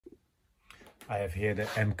I have here the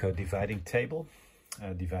Emco dividing table,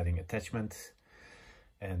 dividing attachment,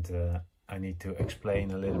 and I need to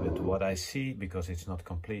explain a little bit what I see because it's not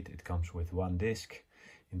complete. It comes with one disc.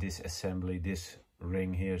 In this assembly, this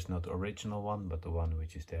ring here is not the original one, but the one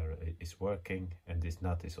which is there is working, and this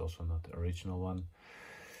nut is also not the original one.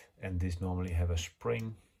 And this normally have a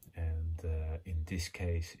spring, and in this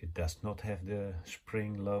case it does not have the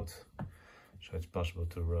spring load, so it's possible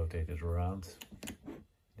to rotate it around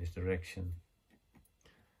this direction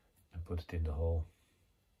and put it in the hole.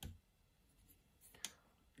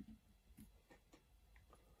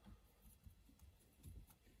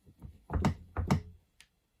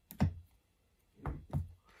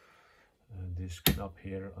 This knob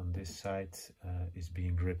here on this side is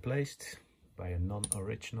being replaced by a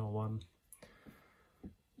non-original one,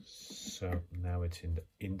 so now it's in the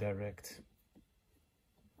indirect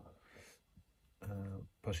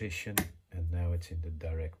position, and now it's in the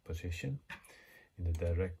direct position. In the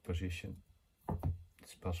direct position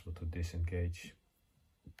it's possible to disengage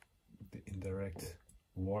the indirect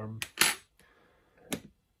worm,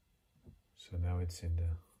 so now it's in the,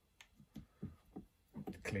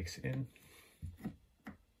 it clicks in.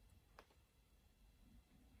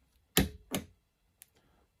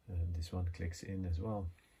 This one clicks in as well,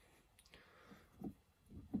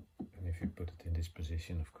 and if you put it in this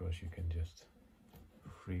position, of course you can just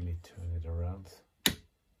freely turn it around.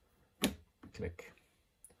 Click.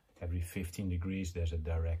 Every 15 degrees there's a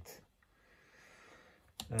direct.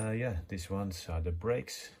 Yeah, these ones are the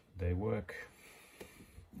brakes, they work.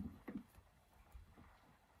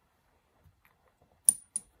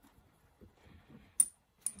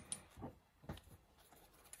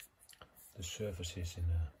 The surface is in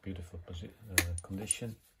a beautiful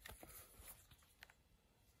condition.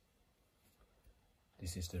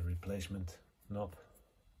 This is the replacement knob.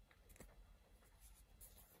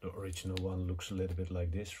 The original one looks a little bit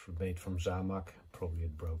like this, made from Zamak. Probably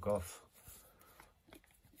it broke off.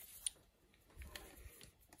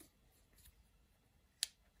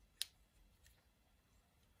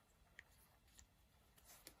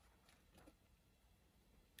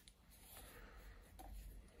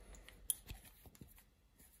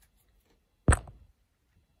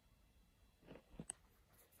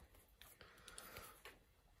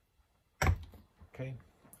 Okay,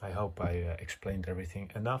 I hope I explained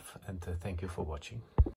everything enough, and thank you for watching.